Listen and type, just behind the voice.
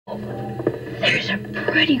There's a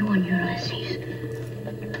pretty one, Ulysses.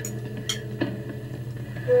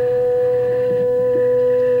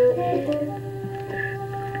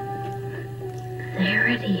 There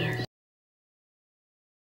it is.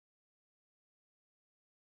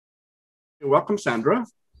 Welcome, Sandra.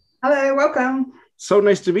 Hello, welcome. So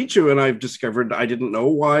nice to meet you. And I've discovered I didn't know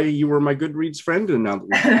why you were my Goodreads friend. And now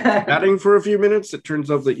that we're chatting for a few minutes, it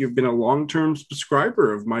turns out that you've been a long-term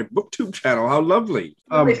subscriber of my BookTube channel. How lovely.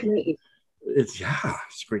 Great to meet you. It's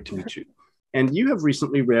great to meet you. And you have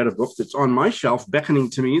recently read a book that's on my shelf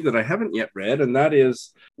beckoning to me that I haven't yet read. And that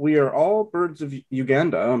is We Are All Birds of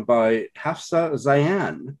Uganda by Hafsa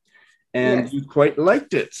Zayyan. And Yes. You quite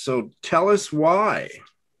liked it. So tell us why.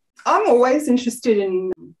 I'm always interested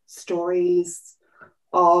in stories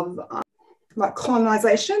of like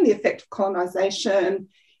colonization, the effect of colonization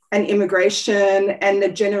and immigration and the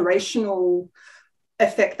generational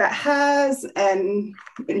effect that has and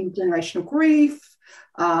generational grief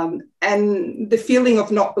and the feeling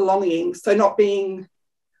of not belonging, so not being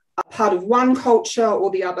a part of one culture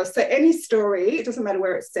or the other. So any story, it doesn't matter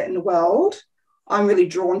where it's set in the world, I'm really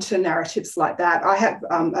drawn to narratives like that. I have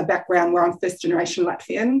a background where I'm first generation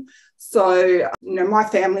Latvian. So, my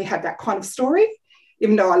family had that kind of story.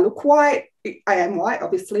 Even though I look white, I am white,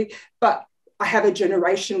 obviously, but I have a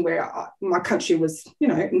generation where my country was,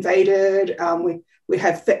 invaded. We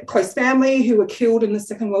have close family who were killed in the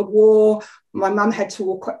Second World War. My mum had to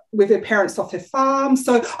walk with her parents off her farm.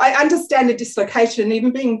 So I understand the dislocation,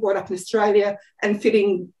 even being brought up in Australia and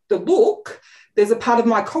fitting the look. There's a part of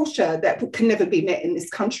my culture that can never be met in this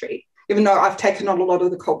country, even though I've taken on a lot of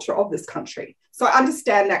the culture of this country. So I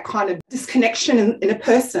understand that kind of disconnection in a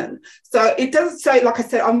person. So it does, so like I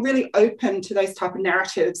said, I'm really open to those type of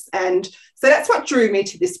narratives. And so that's what drew me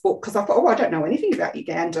to this book, because I thought, I don't know anything about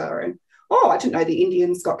Uganda. And, I didn't know the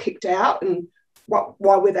Indians got kicked out. And why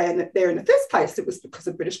were they there in the first place? It was because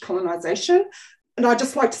of British colonisation. And I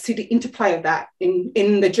just like to see the interplay of that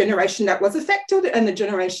in the generation that was affected and the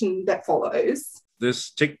generation that follows.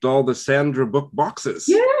 This ticked all the Sandra book boxes.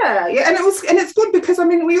 Yeah, and it's good because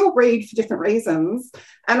we all read for different reasons,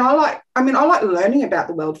 and I like learning about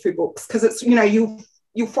the world through books, because it's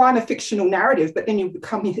you'll find a fictional narrative, but then you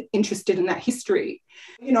become interested in that history.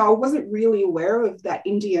 I wasn't really aware of that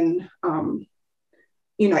Indian, in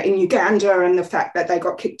Uganda, and the fact that they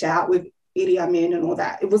got kicked out with Idi Amin and all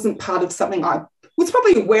that. It wasn't part of something I was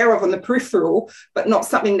probably aware of on the peripheral, but not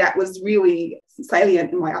something that was really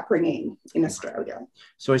salient in my upbringing in Australia.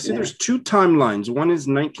 So I see there's two timelines. One is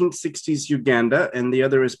 1960s Uganda and the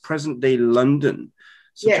other is present day London.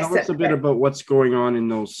 So tell us a bit about what's going on in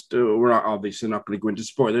those. We're obviously not going to go into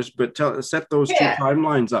spoilers, but set those two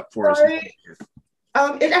timelines up for us. It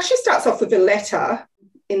actually starts off with a letter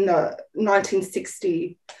in the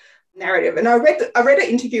 1960 narrative. And I read an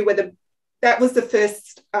interview where that was the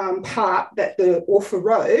first part that the author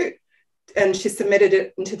wrote, and she submitted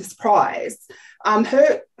it into this prize.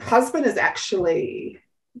 Her husband is actually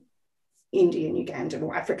Indian Ugandan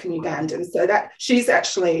or African Ugandan, so that she's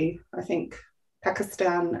actually, I think,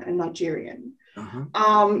 Pakistan and Nigerian.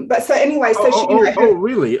 But so anyway, so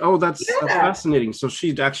really? That's fascinating. So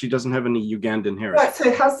she actually doesn't have any Ugandan heritage. That's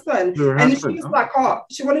her husband. And she was like,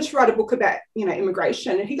 she wanted to write a book about,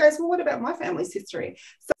 immigration. And he goes, well, what about my family's history?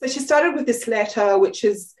 So she started with this letter, which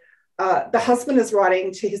is the husband is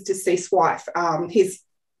writing to his deceased wife. He's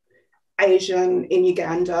Asian in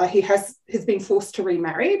Uganda. He has been forced to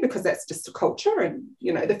remarry because that's just a culture, and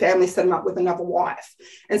the family set him up with another wife.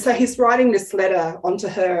 And so he's writing this letter onto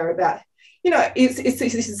her about, it's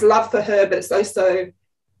his love for her, but it's also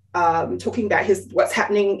talking about what's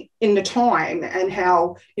happening in the time, and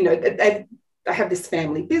how they have this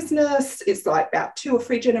family business. It's like about 2 or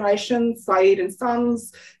 3 generations, Saeed and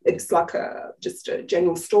Sons. It's like just a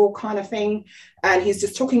general store kind of thing. And he's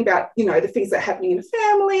just talking about, the things that are happening in the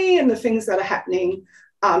family and the things that are happening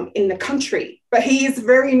in the country. But he is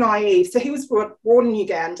very naive. So he was born in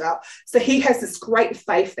Uganda. So he has this great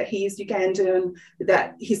faith that he is Ugandan,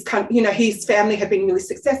 that his family have been really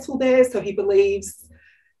successful there. So he believes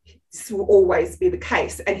this will always be the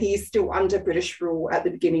case. And he is still under British rule at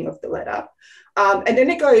the beginning of the letter. And then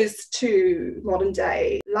it goes to modern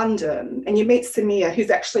day London, and you meet Samir, who's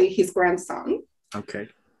actually his grandson. Okay.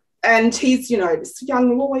 And he's, this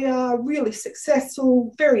young lawyer, really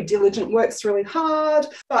successful, very diligent, works really hard,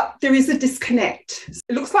 but there is a disconnect.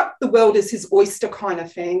 It looks like the world is his oyster kind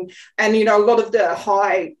of thing. And, a lot of the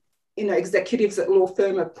high, executives at law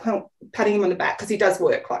firm are patting him on the back because he does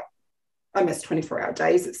work like almost 24-hour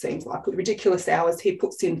days, it seems like, with ridiculous hours he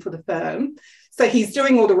puts in for the firm. So he's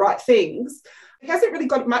doing all the right things. He hasn't really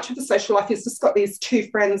got much of a social life. He's just got these two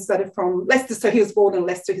friends that are from Leicester. So he was born in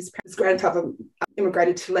Leicester. His grandfather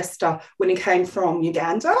immigrated to Leicester when he came from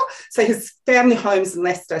Uganda. So his family home's in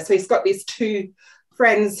Leicester. So he's got these two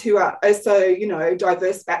friends who are also, you know,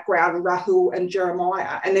 diverse background, Rahul and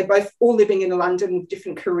Jeremiah, and they're both all living in London with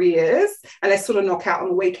different careers, and they sort of knock out on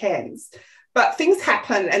the weekends. But things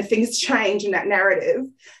happen and things change in that narrative.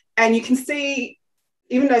 And you can see,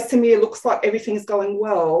 even though Samir looks like everything's going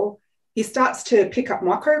well, he starts to pick up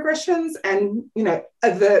microaggressions and, you know,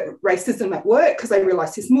 overt racism at work because they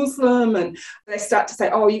realise he's Muslim, and they start to say,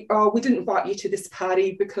 oh, we didn't invite you to this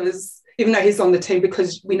party because, even though he's on the team,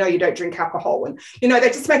 because we know you don't drink alcohol. And, you know, they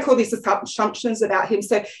just make all these assumptions about him.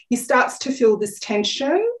 So he starts to feel this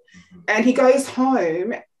tension, and he goes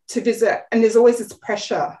home to visit, and there's always this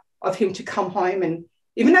pressure of him to come home. And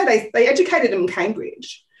even though they educated him in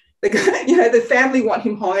Cambridge, you know, the family want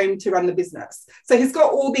him home to run the business. So he's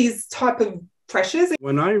got all these type of pressures.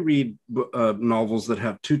 When I read novels that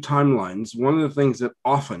have two timelines, one of the things that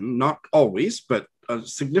often, not always, but a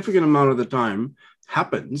significant amount of the time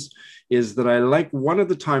happens is that I like one of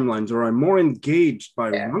the timelines, or I'm more engaged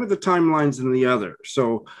by one of the timelines than the other.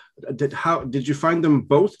 So did you find them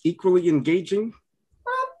both equally engaging?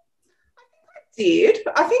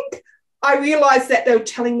 I think I realized that they were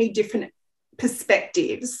telling me different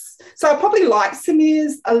perspectives. So I probably like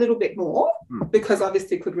Samir's a little bit more because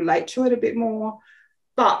obviously could relate to it a bit more.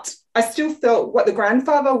 But I still felt what the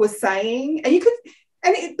grandfather was saying. And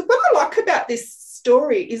what I like about this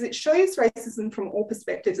story is it shows racism from all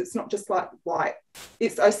perspectives. It's not just like white.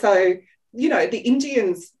 It's also, you know, the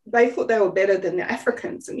Indians, they thought they were better than the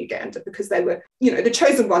Africans in Uganda because they were, you know, the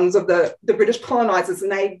chosen ones of the British colonizers,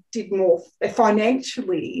 and they did more, they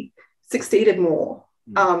financially succeeded more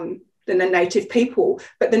than the native people.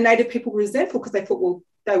 But the native people were resentful because they thought, well,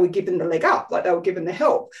 they were given the leg up, like they were given the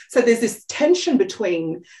help. So there's this tension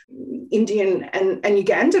between Indian and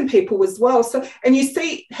Ugandan people as well. So, and you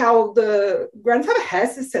see how the grandfather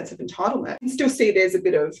has this sense of entitlement. You still see there's a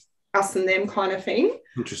bit of us and them kind of thing.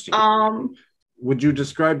 Interesting. Would you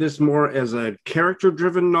describe this more as a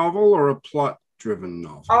character-driven novel or a plot-driven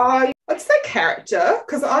novel? I'd say character,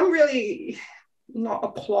 because I'm really not a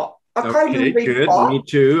plot. I can't really read good. plot. Me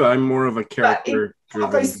too. I'm more of a character-driven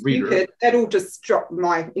reader. That'll just drop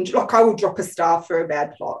like I will drop a star for a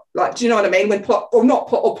bad plot. Like, do you know what I mean? When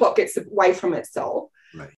plot gets away from itself.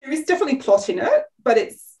 Right. There is definitely plot in it, but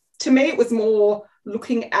to me, it was more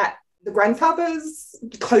looking at the grandfather's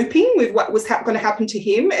coping with what was going to happen to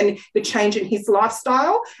him and the change in his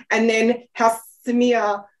lifestyle, and then how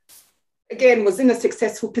Samir, again, was in a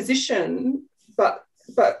successful position, but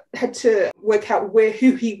had to work out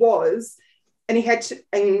who he was, and he had to,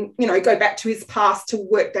 you know, go back to his past to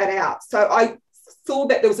work that out. So I saw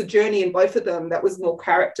that there was a journey in both of them that was more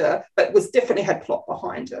character, but definitely had plot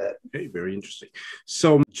behind it. Okay, very interesting.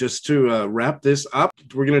 So just to wrap this up,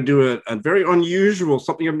 we're going to do a very unusual,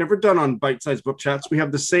 something I've never done on Bite Size Book Chats. We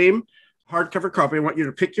have the same hardcover copy. I want you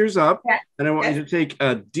to pick yours up, and I want you to take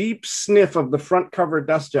a deep sniff of the front cover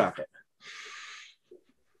dust jacket.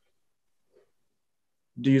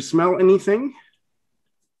 Do you smell anything?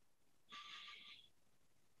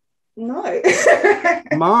 No.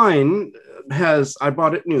 Mine I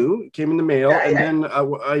bought it new, it came in the mail, then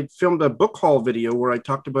I filmed a book haul video where I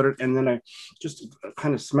talked about it, and then I just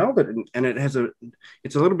kind of smelled it, and it's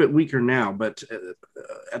a little bit weaker now, but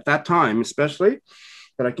at that time especially,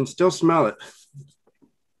 but I can still smell it.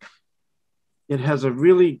 It has a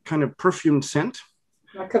really kind of perfumed scent.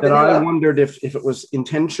 Like that I wondered if it was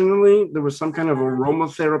intentionally, there was some kind of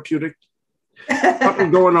aromatherapeutic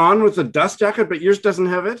something going on with the dust jacket, but yours doesn't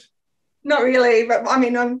have it? Not really, but I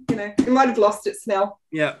mean, it might have lost its smell.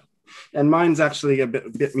 Yeah, and mine's actually a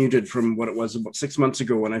bit muted from what it was about 6 months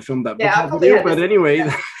ago when I filmed that book video. But anyway,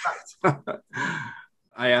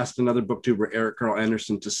 I asked another booktuber, Eric Carl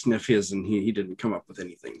Anderson, to sniff his, and he didn't come up with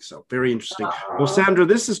anything. So very interesting. Well, Sandra,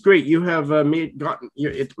 this is great. You have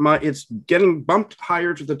it's getting bumped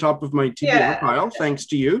higher to the top of my TBR pile, thanks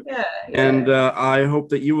to you. And I hope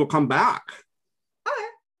that you will come back.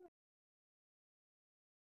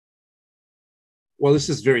 Well, this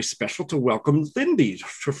is very special to welcome Lindy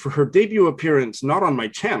for her debut appearance, not on my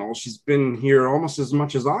channel. She's been here almost as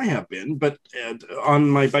much as I have been, but on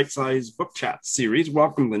my Bite-Sized Book Chat series.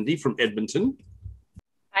 Welcome, Lindy, from Edmonton.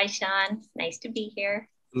 Hi, Sean. Nice to be here.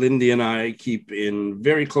 Lindy and I keep in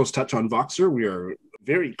very close touch on Voxer. We are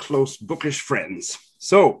very close bookish friends.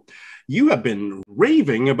 So you have been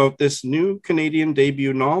raving about this new Canadian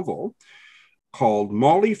debut novel called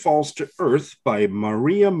Molly Falls to Earth by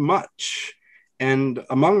Maria Mutch. And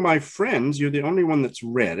among my friends, you're the only one that's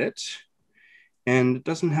read it. and it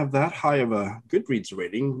doesn't have that high of a Goodreads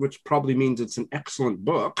rating, which probably means it's an excellent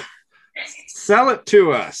book. Sell it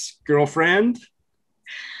to us, girlfriend.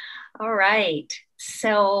 All right.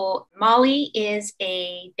 So Molly is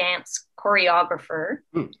a dance choreographer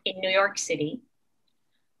in New York City,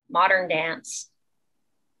 modern dance,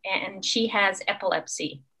 and she has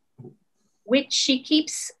epilepsy, which she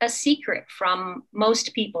keeps a secret from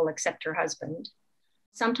most people except her husband.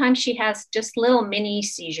 Sometimes she has just little mini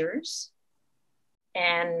seizures,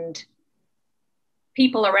 and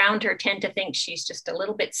people around her tend to think she's just a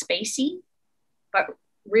little bit spacey, but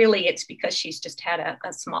really it's because she's just had a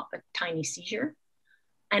tiny seizure.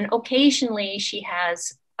 And occasionally she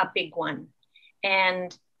has a big one.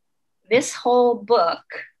 And this whole book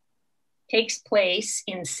takes place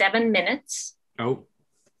in 7 minutes. Oh.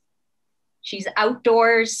 She's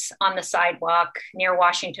outdoors on the sidewalk near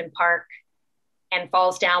Washington Park and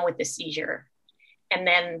falls down with a seizure. And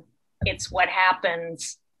then it's what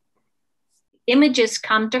happens. Images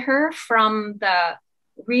come to her from the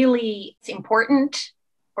really important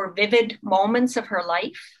or vivid moments of her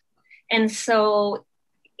life. And so,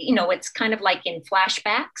 you know, it's kind of like in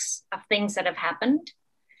flashbacks of things that have happened.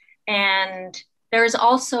 And there's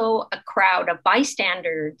also a crowd of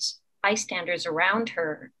bystanders around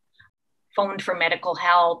her, phoned for medical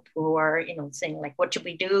help, who are, you know, saying like, what should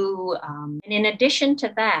we do? And in addition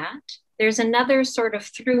to that, there's another sort of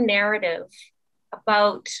through narrative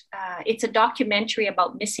about, it's a documentary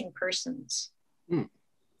about missing persons.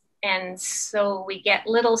 And so we get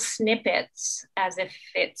little snippets as if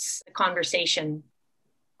it's a conversation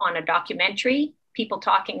on a documentary, people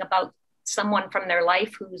talking about someone from their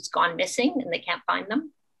life who's gone missing and they can't find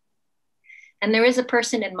them. And there is a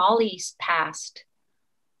person in Molly's past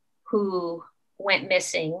who went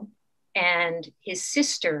missing, and his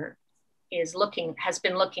sister has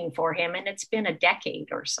been looking for him, and it's been a decade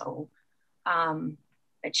or so,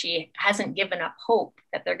 that she hasn't given up hope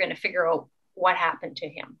that they're going to figure out what happened to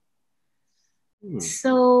him.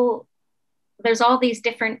 So there's all these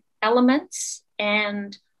different elements,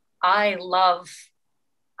 and I love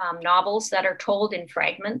novels that are told in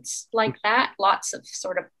fragments like that, lots of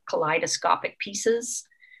sort of kaleidoscopic pieces.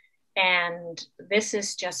 And this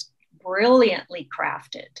is just brilliantly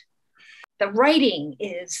crafted. The writing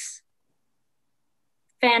is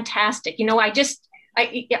fantastic. You know,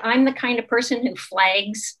 I'm the kind of person who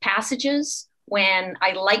flags passages when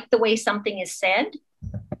I like the way something is said,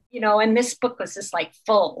 you know, and this book was just like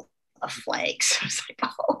full of flags. I was like,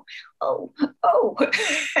 oh.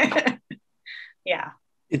 Yeah.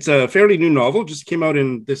 It's a fairly new novel, just came out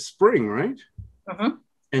in this spring, right? Mm-hmm.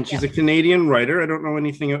 And she's a Canadian writer. I don't know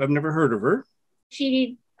anything, I've never heard of her.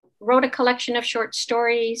 She wrote a collection of short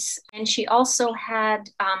stories, and she also had,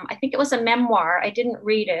 I think it was a memoir. I didn't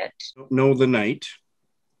read it. Know the Night.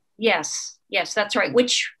 Yes, that's right.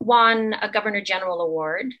 Which won a Governor General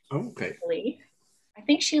Award. Oh, okay. I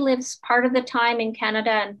think she lives part of the time in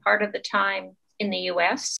Canada and part of the time in the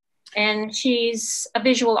US. And she's a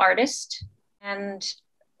visual artist. And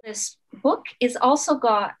this book is also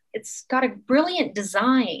it's got a brilliant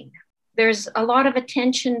design. There's a lot of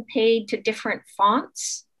attention paid to different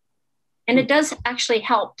fonts. And it does actually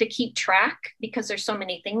help to keep track because there's so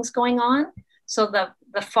many things going on. So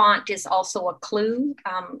the font is also a clue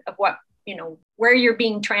of what, you know, where you're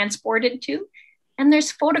being transported to. And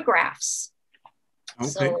there's photographs. Okay.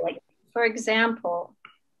 So like, for example,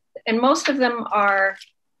 and most of them are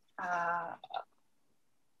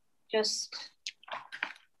just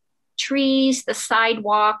trees, the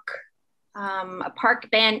sidewalk, a park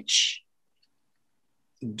bench.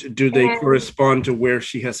 Do they correspond to where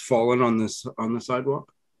she has fallen on the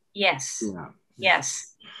sidewalk? Yes. Yeah.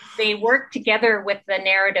 Yes. They work together with the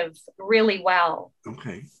narrative really well.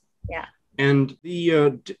 Okay. Yeah. And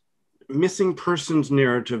the missing persons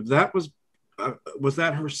narrative, that was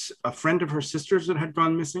that a friend of her sister's that had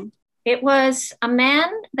gone missing? It was a man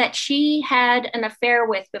that she had an affair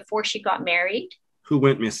with before she got married. Who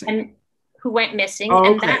went missing. Oh, okay.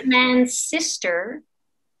 And that man's sister,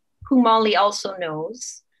 who Molly also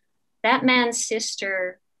knows, that man's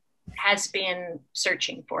sister has been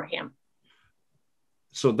searching for him.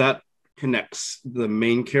 So that connects the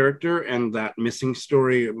main character and that missing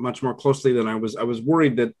story much more closely than I was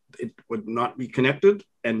worried that it would not be connected.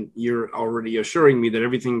 And you're already assuring me that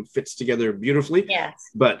everything fits together beautifully. Yes.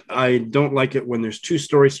 But I don't like it when there's two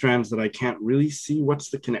story strands that I can't really see what's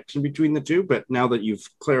the connection between the two. But now that you've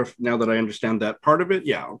clarified, now that I understand that part of it,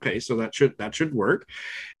 yeah, okay, so that should work.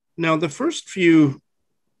 Now, the first few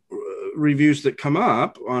reviews that come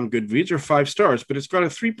up on Goodreads are 5 stars, but it's got a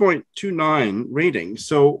 3.29 rating.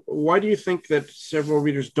 So why do you think that several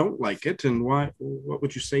readers don't like it, and what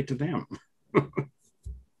would you say to them?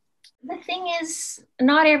 The thing is,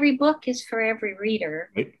 not every book is for every reader.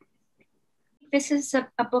 Right. This is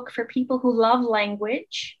a book for people who love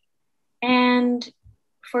language and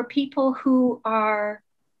for people who are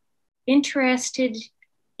interested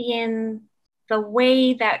in the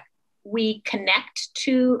way that we connect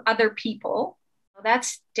to other people.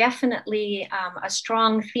 That's definitely a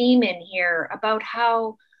strong theme in here about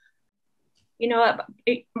how, you know,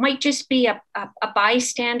 it might just be a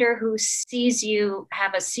bystander who sees you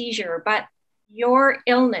have a seizure, but your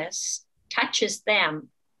illness touches them.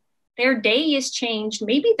 Their day is changed.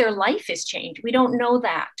 Maybe their life is changed. We don't know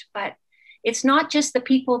that, but it's not just the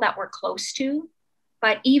people that we're close to,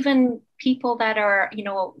 but even people that are, you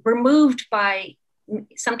know, removed by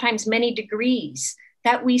sometimes many degrees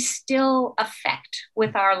that we still affect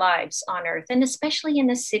with our lives on earth. And especially in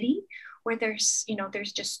a city where there's, you know,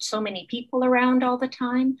 there's just so many people around all the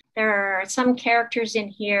time. There are some characters in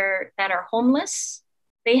here that are homeless.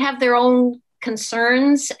 They have their own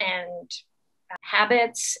concerns and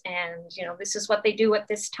habits, and, you know, this is what they do at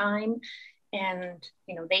this time. And,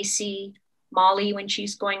 you know, they see Molly when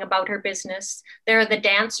she's going about her business. There are the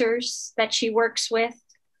dancers that she works with.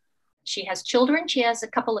 She has children. She has a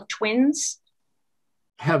couple of twins.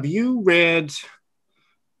 Have you read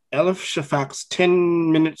Elif Shafak's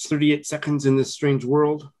 10 minutes, 38 seconds in this strange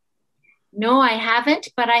world? No, I haven't,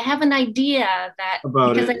 but I have an idea that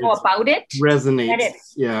about because it, I know about it.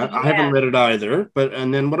 Resonates. Yeah, I haven't read it either. But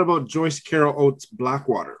and then what about Joyce Carol Oates'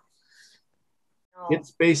 Blackwater? No.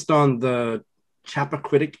 It's based on the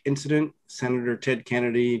Chappaquiddick incident. Senator Ted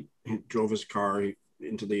Kennedy drove his car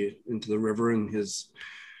into the river, and his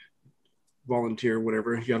volunteer,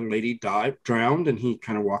 whatever, young lady drowned, and he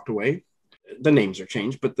kind of walked away. The names are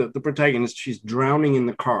changed, but the protagonist, she's drowning in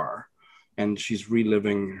the car and she's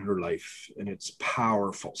reliving her life, and it's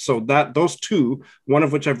powerful. So that those two, one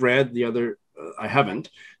of which I've read, the other I haven't,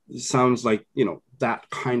 sounds like, you know, that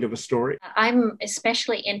kind of a story. I'm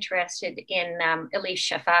especially interested in Elif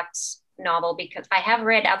Shafak's novel because I have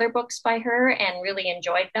read other books by her and really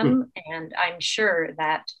enjoyed them. And I'm sure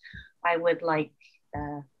that I would like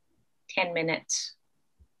 10 minutes.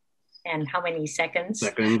 And how many seconds?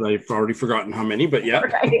 I've already forgotten how many, but yeah.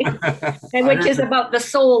 Right. And which is about the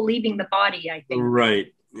soul leaving the body, I think.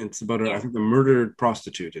 Right. It's about, I think, the murdered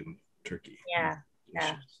prostitute in Turkey. Yeah.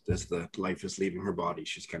 Yeah. As the life is leaving her body,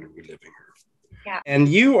 she's kind of reliving her. Yeah. And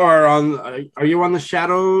you are you on the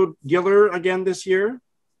Shadow Giller again this year?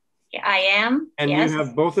 Yeah, I am. And yes. You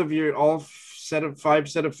have both of your five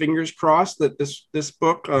set of fingers crossed that this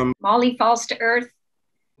book Molly Falls to Earth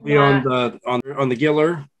be on the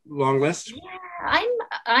Giller long list. Yeah,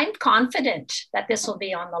 I'm confident that this will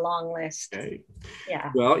be on the long list. Okay.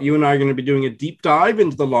 Yeah. Well, you and I are going to be doing a deep dive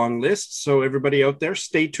into the long list, so everybody out there,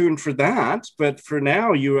 stay tuned for that. But for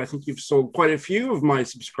now, I think you've sold quite a few of my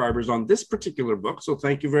subscribers on this particular book, so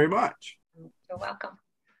thank you very much. You're welcome.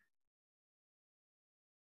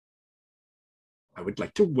 I would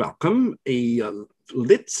like to welcome a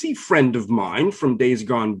Litsy friend of mine from days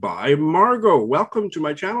gone by, Margot. Welcome to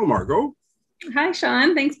my channel, Margot. Hi,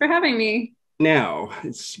 Sean. Thanks for having me. Now,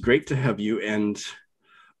 it's great to have you. And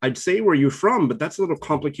I'd say where you're from, but that's a little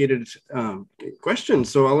complicated question.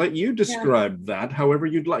 So I'll let you describe that however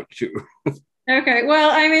you'd like to. Okay.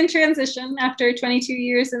 Well, I'm in transition after 22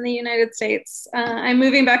 years in the United States. I'm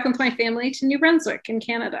moving back with my family to New Brunswick in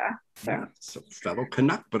Canada. So fellow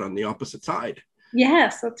Canuck, but on the opposite side.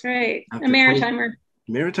 Yes, that's right. After a Maritimer.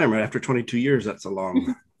 Maritimer. After 22 years, that's a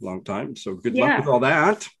long time. So good luck with all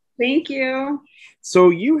that. Thank you.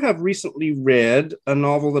 So you have recently read a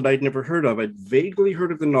novel that I'd never heard of. I'd vaguely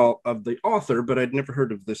heard of the author, but I'd never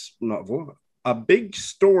heard of this novel. A Big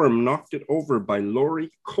Storm Knocked It Over by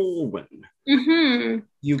Laurie Colwin. Mm-hmm.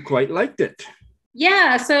 You quite liked it.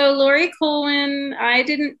 Yeah. So Laurie Colwin, I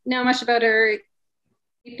didn't know much about her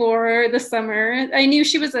before the summer. I knew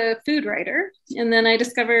she was a food writer, and then I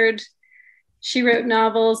discovered she wrote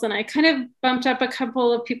novels, and I kind of bumped up a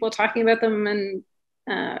couple of people talking about them, and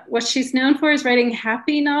what she's known for is writing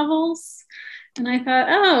happy novels. And I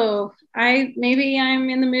thought, maybe I'm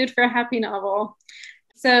in the mood for a happy novel.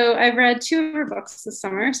 So I've read 2 of her books this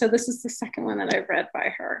summer. So this is the second one that I've read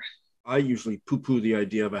by her. I usually poo-poo the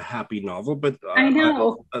idea of a happy novel, but I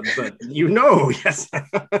know. But yes.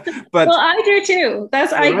 But well, I do too.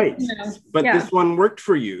 That's right. But this one worked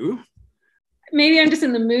for you. Maybe I'm just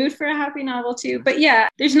in the mood for a happy novel too. But yeah,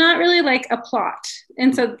 there's not really like a plot.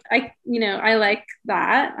 And so I like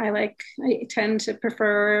that. I tend to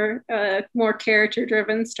prefer a more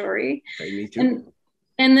character-driven story. Okay, me too.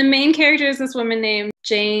 And the main character is this woman named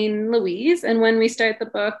Jane Louise. And when we start the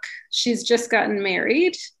book, she's just gotten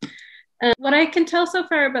married. What I can tell so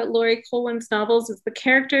far about Laurie Colwin's novels is the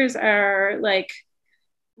characters are like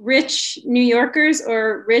rich New Yorkers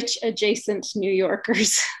or rich adjacent New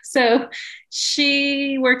Yorkers. So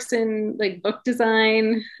she works in like book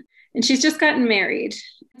design and she's just gotten married.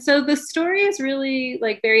 So the story is really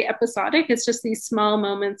like very episodic. It's just these small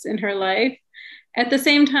moments in her life. At the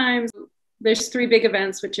same time, there's 3 big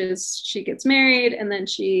events, which is she gets married and then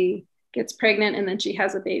she gets pregnant and then she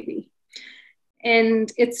has a baby.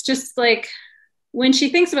 And it's just like when she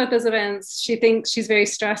thinks about those events, she thinks she's very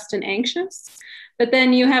stressed and anxious. But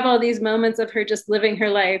then you have all these moments of her just living her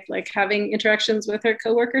life, like having interactions with her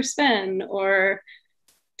coworker Sven, or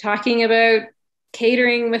talking about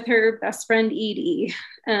catering with her best friend Edie.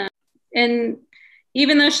 And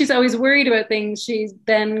even though she's always worried about things, she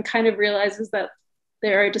then kind of realizes that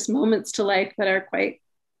there are just moments to life that are quite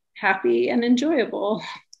happy and enjoyable.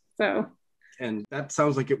 So. And that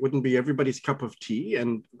sounds like it wouldn't be everybody's cup of tea,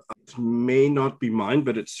 and it may not be mine,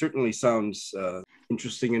 but it certainly sounds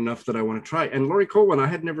interesting enough that I want to try. And Laurie Colwin, I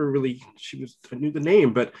had never really, I knew the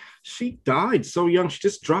name, but she died so young. She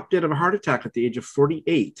just dropped dead of a heart attack at the age of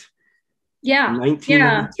 48. Yeah.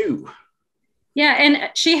 1992. Yeah,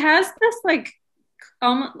 and she has this like,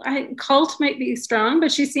 cult might be strong,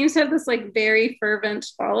 but she seems to have this like very fervent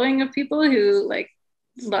following of people who like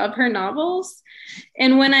love her novels.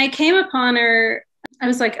 And when I came upon her, I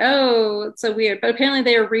was like, oh, it's so weird. But apparently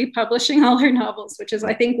they are republishing all her novels, which is,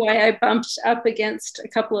 I think, why I bumped up against a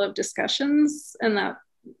couple of discussions. And that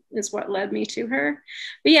is what led me to her.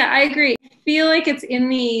 But yeah, I agree. I feel like it's in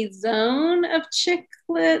the zone of chick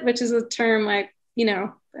lit, which is a term I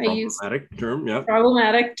use.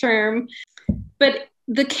 Problematic term. But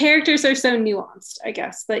the characters are so nuanced, I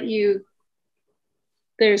guess, that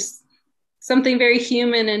there's something very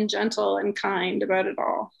human and gentle and kind about it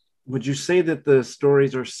all. Would you say that the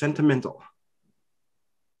stories are sentimental?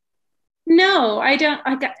 No, I don't.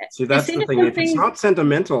 See, that's the thing. If it's not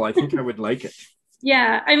sentimental, I think I would like it.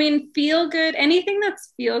 Yeah, I mean, feel good. Anything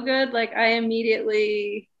that's feel good, like I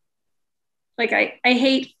immediately, like I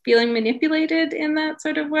hate feeling manipulated in that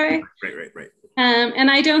sort of way. Right. And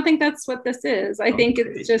I don't think that's what this is. I think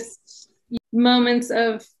it's just moments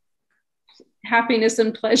of happiness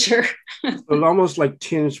and pleasure. But almost like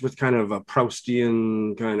tinged with kind of a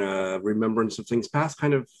Proustian kind of remembrance of things past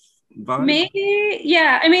kind of vibe. Maybe,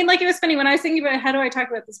 yeah. I mean, like it was funny when I was thinking about how do I talk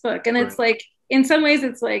about this book, and it's like in some ways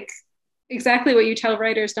it's like exactly what you tell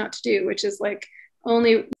writers not to do, which is like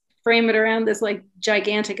only frame it around this like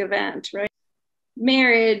gigantic event, right?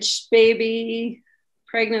 Marriage, baby,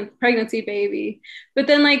 pregnancy, baby. But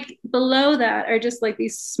then like below that are just like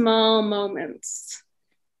these small moments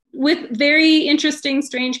with very interesting,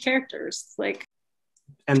 strange characters. Like,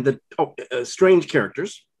 and the strange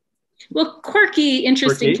characters. Well, quirky,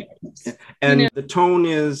 interesting characters. And the tone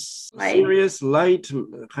is serious, light,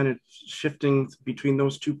 kind of shifting between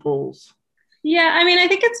those two poles. Yeah, I mean, I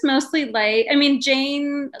think it's mostly light. I mean,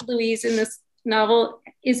 Jane Louise in this novel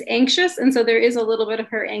is anxious, and so there is a little bit of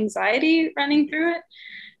her anxiety running through it.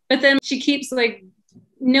 But then she keeps like,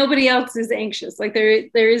 nobody else is anxious. Like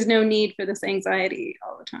there is no need for this anxiety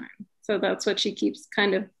all the time. So that's what she keeps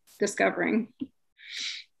kind of discovering.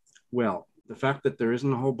 Well, the fact that there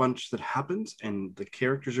isn't a whole bunch that happens and the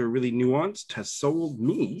characters are really nuanced has sold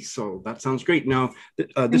me. So that sounds great. Now,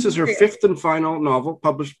 this is her fifth and final novel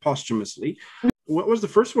published posthumously. What was the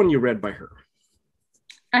first one you read by her?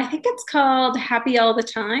 I think it's called Happy All the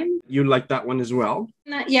Time. You like that one as well?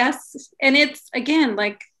 Yes. And it's, again,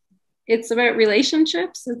 like, it's about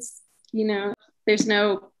relationships. It's, there's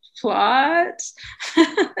no plot.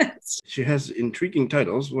 She has intriguing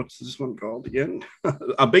titles. What's this one called again?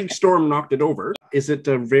 A Big Storm Knocked It Over. Is it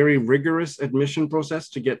a very rigorous admission process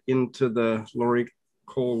to get into the Laurie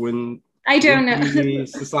Colwin I don't know.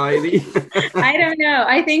 Society? I don't know.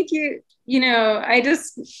 I think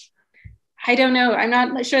I don't know. I'm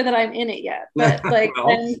not sure that I'm in it yet, but like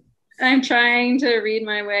I'm trying to read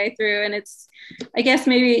my way through, and it's, I guess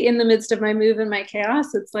maybe in the midst of my move and my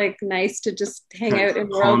chaos, it's like nice to just hang out in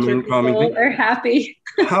worlds where people are happy.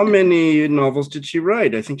 How many novels did she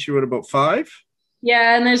write? I think she wrote about 5.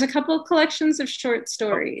 Yeah, and there's a couple of collections of short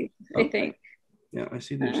stories, I think. Yeah, I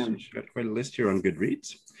see she's got quite a list here on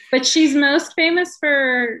Goodreads. But she's most famous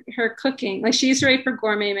for her cooking. Like she used to write for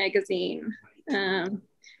Gourmet magazine.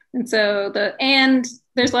 And so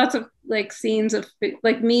there's lots of like scenes of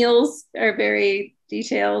like meals are very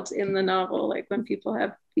detailed in the novel, like when people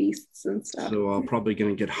have feasts and stuff. So I'm probably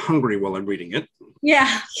going to get hungry while I'm reading it.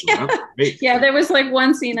 Yeah. Yeah. There was like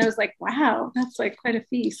one scene I was like, wow, that's like quite a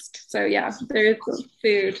feast. So yeah, there's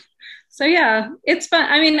food. So yeah, it's fun.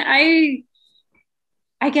 I mean,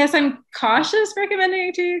 I guess I'm cautious recommending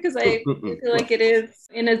it to you because I feel like it is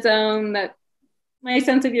in a zone that my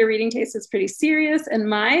sense of your reading taste is pretty serious, and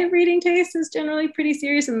my reading taste is generally pretty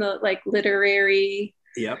serious in the like literary.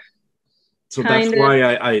 Yep. So that's why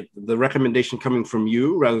I the recommendation coming from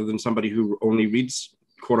you rather than somebody who only reads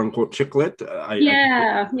quote unquote chick lit. I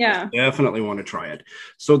definitely want to try it.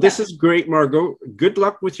 So this is great, Margot. Good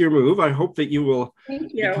luck with your move. I hope that you will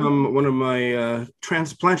become one of my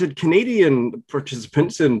transplanted Canadian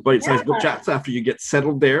participants in bite-sized book chats after you get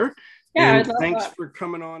settled there. Yeah, and thanks for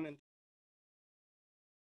coming on. And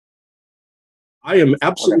I am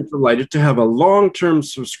absolutely delighted to have a long-term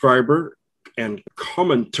subscriber and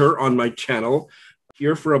commenter on my channel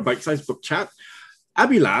here for a bite-sized book chat.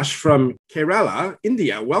 Abhilash from Kerala,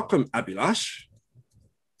 India. Welcome, Abhilash.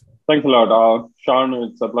 Thanks a lot, Sean.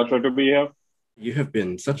 It's a pleasure to be here. You have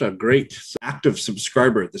been such a great active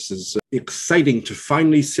subscriber. This is exciting to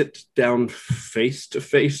finally sit down face to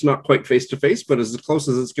face, not quite face to face, but as close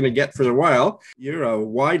as it's going to get for a while. You're a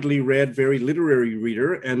widely read, very literary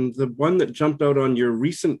reader, and the one that jumped out on your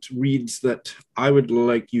recent reads that I would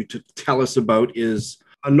like you to tell us about is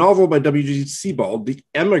a novel by W.G. Sebald, The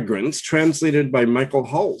Emigrants, translated by Michael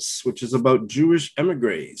Hulse, which is about Jewish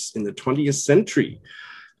emigres in the 20th century.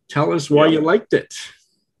 Tell us why you liked it.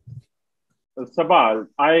 Sebald.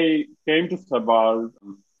 I came to Sebald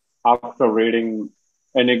after reading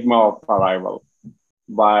Enigma of Arrival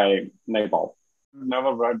by Naipaul.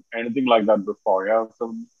 Never read anything like that before. Yeah,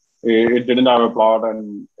 so it didn't have a plot,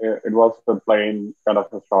 and it was a plain kind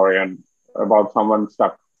of a story and about someone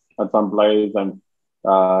stuck at some place and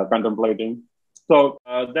contemplating. So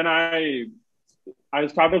then I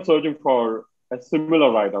started searching for a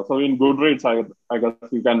similar writer. So in Goodreads, I guess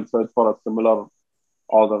you can search for a similar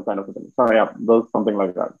author kind of a thing. So yeah, there's something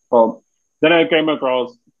like that. So then I came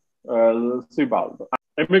across Sebald.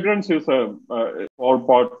 Emigrants is a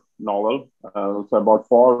four-part novel. It's about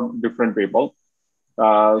four different people.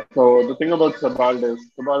 So the thing about Sebald is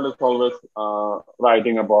always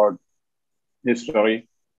writing about history,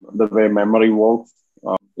 the way memory works.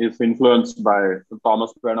 Is influenced by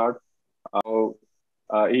Thomas Bernard.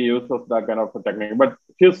 He uses that kind of a technique, but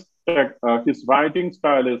his writing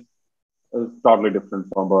style is totally different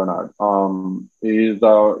from Bernard. He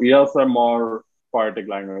has a more poetic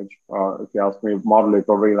language. If you ask me, more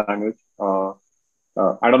literary language. I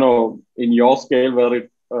don't know in your scale where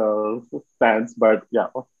it stands, but yeah.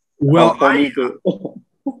 Well,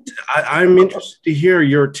 I'm interested to hear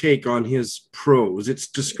your take on his prose. It's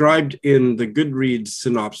described in the Goodreads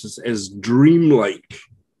synopsis as dreamlike.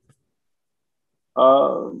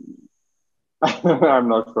 I'm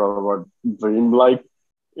not sure about dreamlike.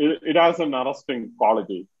 It has an arresting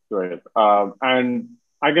quality to it, and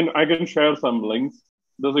I can share some links.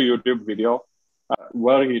 There's a YouTube video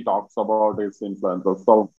where he talks about his influences.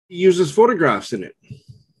 So he uses photographs in it.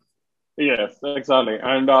 Yes, exactly,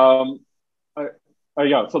 and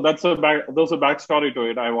so there's a backstory to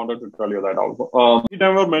it. I wanted to tell you that also. He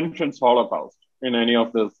never mentions Holocaust in any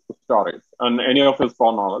of his stories and any of his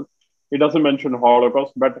four novels. He doesn't mention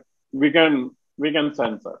Holocaust, but we can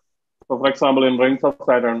sense it. So, for example, in Rings of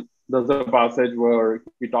Saturn, there's a passage where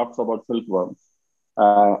he talks about silkworms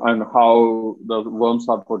and how the worms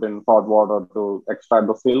are put in hot water to extract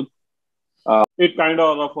the silk. It kind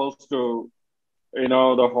of refers to,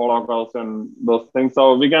 the Holocaust and those things.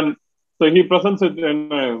 So he presents it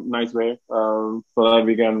in a nice way so that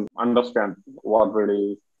we can understand what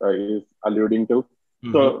really is alluding to.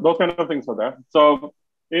 Mm-hmm. So those kind of things are there. So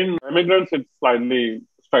in Emigrants, it's slightly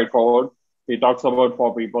straightforward. He talks about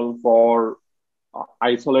four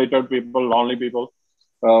isolated people, lonely people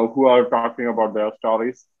who are talking about their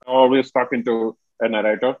stories. Always stuck into a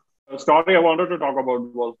narrator. The story I wanted to talk about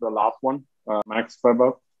was the last one, Max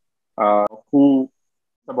Weber, who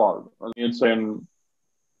Sebald. It's in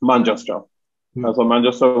Manchester. So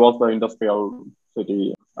Manchester was the industrial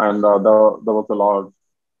city, and there was a large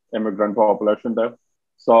immigrant population there.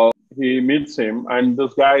 So he meets him, and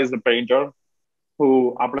this guy is a painter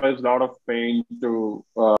who applies a lot of paint to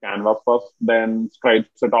canvas first, then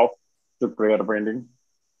scrapes it off to create a painting.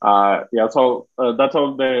 So that's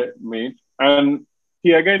how they meet. And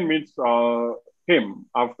he again meets him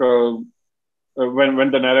after when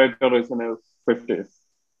the narrator is in his 50s.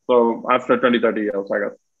 So after 20-30 years, I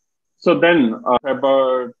guess. So then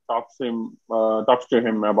Sebald talks to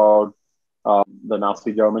him about the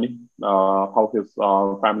Nazi Germany, how his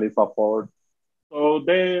family suffered. So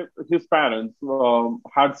his parents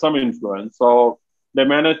had some influence. So they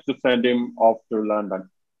managed to send him off to London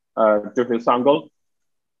to his uncle.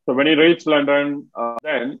 So when he reached London,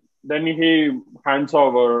 then he hands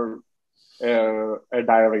over a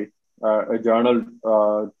diary a journal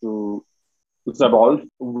to Sebald,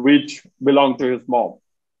 which belonged to his mom.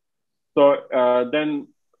 So then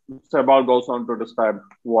Sebald goes on to describe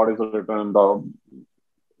what is written in the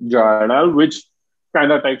journal, which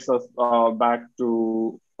kind of takes us back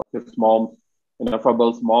to his mom's,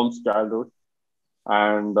 Sebald's mom's childhood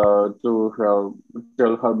and to her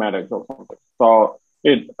till her marriage or something. So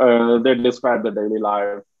they describe the daily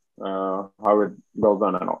life, how it goes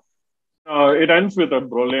on and on. It ends with a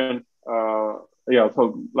brilliant,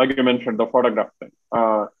 so like you mentioned, the photograph thing.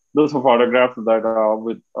 There's a photograph that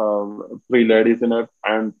with three ladies in it,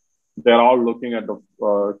 and they're all looking at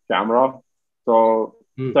the camera. So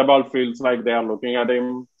Sebald feels like they are looking at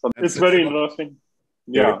him. So it's very interesting.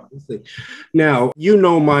 Yeah. Now, you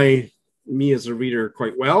know me as a reader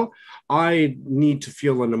quite well. I need to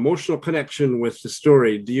feel an emotional connection with the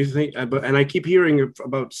story. Do you think, and I keep hearing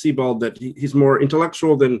about Sebald that he's more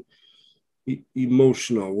intellectual than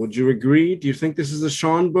emotional. Would you agree? Do you think this is a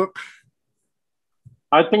Sean book?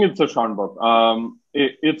 I think it's a Sean book.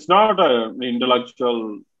 It's not an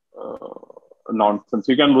intellectual nonsense.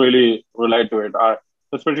 You can really relate to it,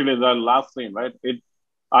 especially the last scene, right?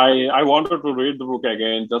 I wanted to read the book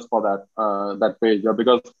again just for that page,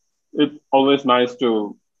 because it's always nice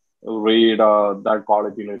to read that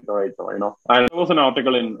quality literature, you know. And there was an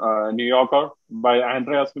article in New Yorker by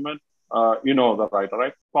Andreas Human. You know the writer,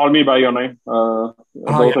 right? Call Me By Your Name. Those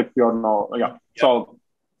are pure now. Yeah. So,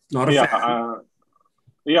 not a fan.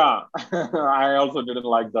 Yeah. I also didn't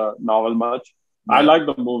like the novel much. Yeah. I like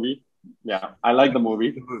the movie. Yeah, I like the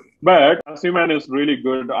movie. But Human is really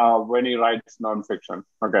good when he writes nonfiction.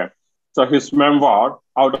 Okay. So his memoir,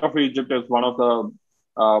 Out of Egypt, is one of the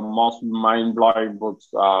most mind-blowing books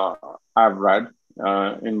I've read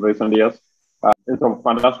in recent years. It's a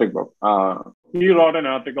fantastic book. He wrote an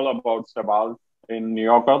article about Sebald in New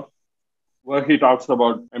Yorker, where he talks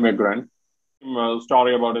about Emigrants, a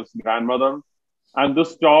story about his grandmother. And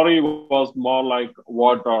this story was more like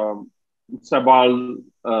what Sebald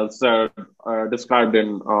described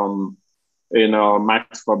in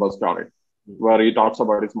Max Weber's story, where he talks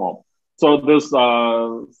about his mom. So this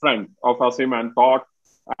friend of Asiman thought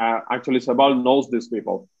actually Sebald knows these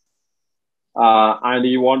people. And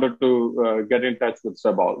he wanted to get in touch with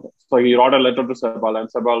Sebald. So he wrote a letter to Sebald,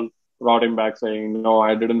 and Sebald wrote him back saying, no,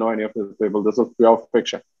 I didn't know any of these people. This is pure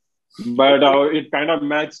fiction. But it kind of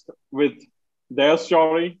matched with their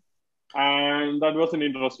story. And that was an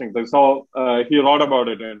interesting thing. So he wrote about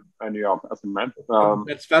it in New York, as a man.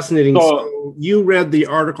 That's fascinating. So you read the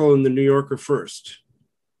article in the New Yorker first?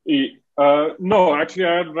 No, actually,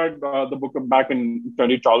 I had read the book back in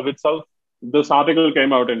 2012 itself. This article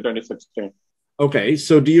came out in 2016. Okay,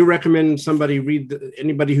 so do you recommend somebody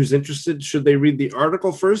anybody who's interested, should they read the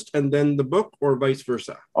article first and then the book, or vice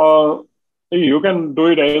versa? You can do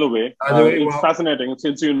it either way. It's fascinating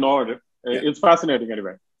since you know it. Yeah. It's fascinating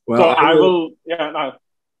anyway. Well, so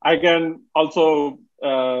I can also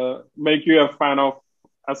make you a fan of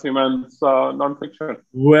Asiman's nonfiction.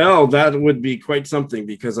 Well, that would be quite something,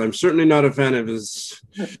 because I'm certainly not a fan of his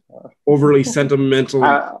overly sentimental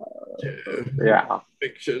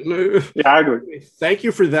fiction. Yeah, I agree. Thank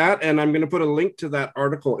you for that, and I'm going to put a link to that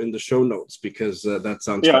article in the show notes, because that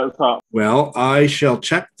sounds fun. Well, I shall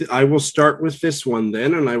check. I will start with this one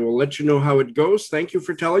then, and I will let you know how it goes. Thank you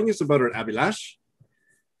for telling us about it, Abhilash.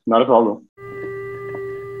 Not a problem.